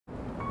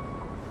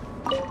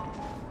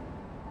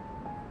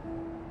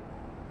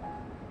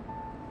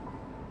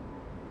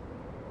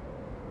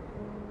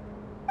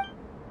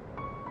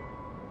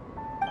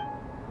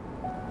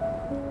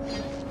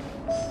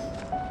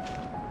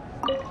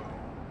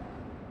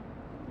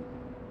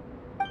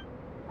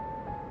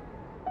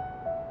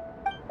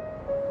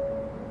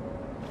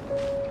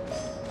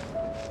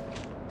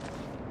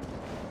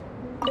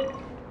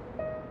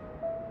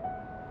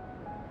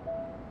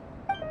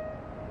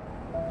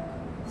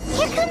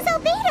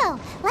Hero!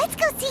 Let's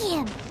go see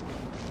him!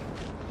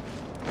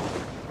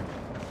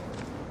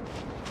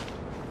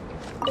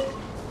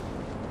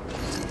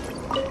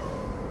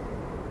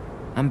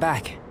 I'm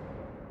back.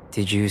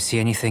 Did you see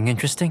anything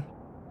interesting?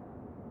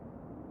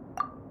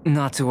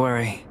 Not to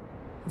worry.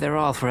 They're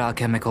all for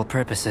alchemical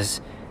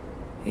purposes.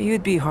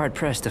 You'd be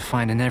hard-pressed to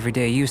find an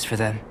everyday use for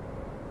them.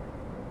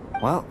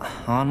 Well,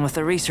 on with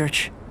the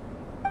research.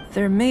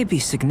 There may be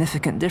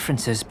significant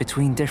differences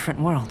between different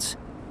worlds.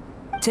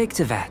 Take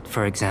Tevat,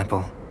 for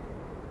example.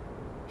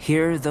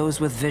 Here, those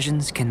with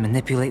visions can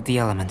manipulate the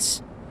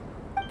elements.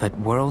 But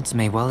worlds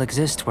may well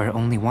exist where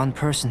only one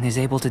person is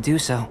able to do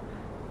so.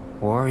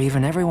 Or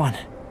even everyone.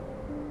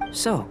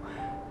 So,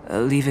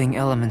 leaving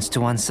elements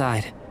to one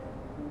side,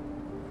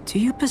 do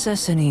you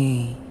possess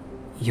any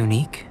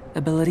unique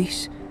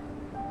abilities?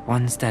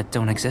 Ones that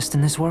don't exist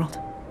in this world?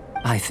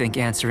 I think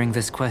answering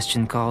this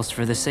question calls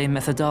for the same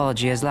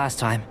methodology as last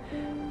time.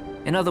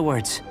 In other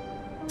words,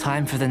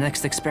 time for the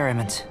next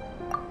experiment.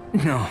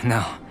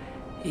 No.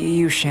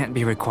 You shan't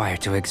be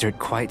required to exert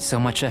quite so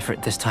much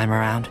effort this time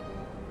around.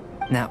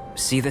 Now,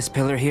 see this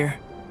pillar here?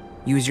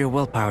 Use your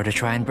willpower to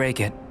try and break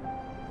it.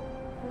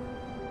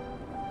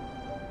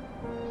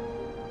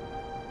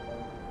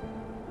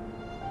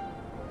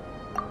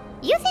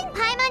 You think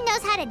Paimon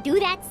knows how to do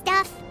that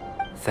stuff?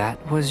 That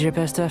was your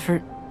best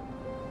effort?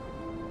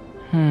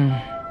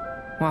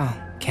 Well,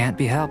 can't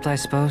be helped, I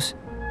suppose.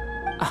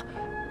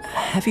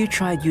 Have you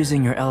tried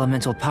using your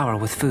elemental power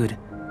with food?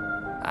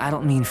 I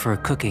don't mean for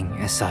cooking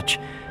as such.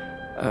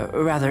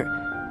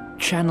 Rather,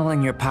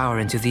 channeling your power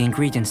into the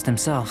ingredients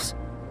themselves.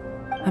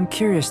 I'm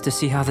curious to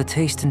see how the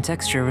taste and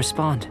texture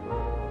respond.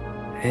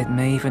 It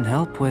may even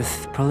help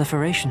with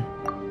proliferation.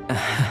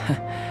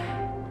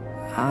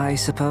 I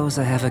suppose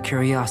I have a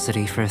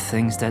curiosity for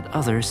things that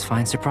others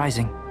find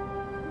surprising.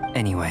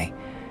 Anyway,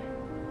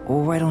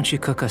 why don't you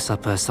cook us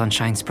up a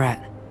sunshine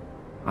sprat?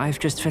 I've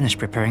just finished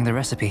preparing the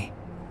recipe.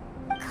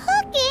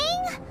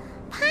 Cooking?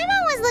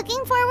 Paimon was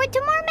looking forward to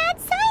more mad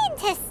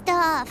scientist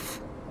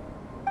stuff.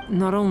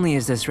 Not only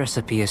is this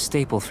recipe a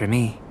staple for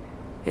me,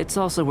 it's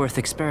also worth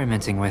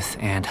experimenting with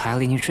and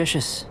highly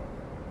nutritious.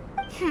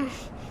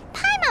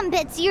 Paimon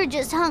bets you're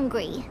just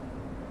hungry.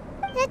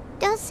 That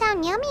does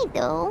sound yummy,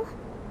 though.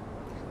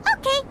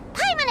 Okay,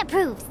 Paimon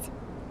approves.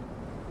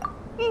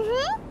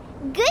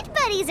 Good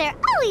buddies are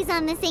always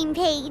on the same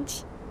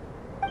page.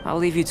 I'll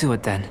leave you to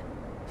it then.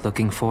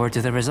 Looking forward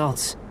to the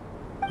results.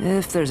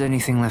 If there's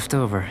anything left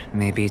over,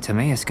 maybe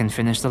Timaeus can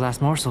finish the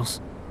last morsels.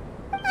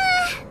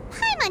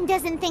 Paimon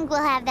doesn't think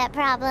we'll have that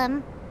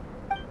problem.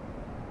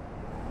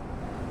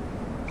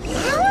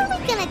 How are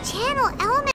we gonna channel elements?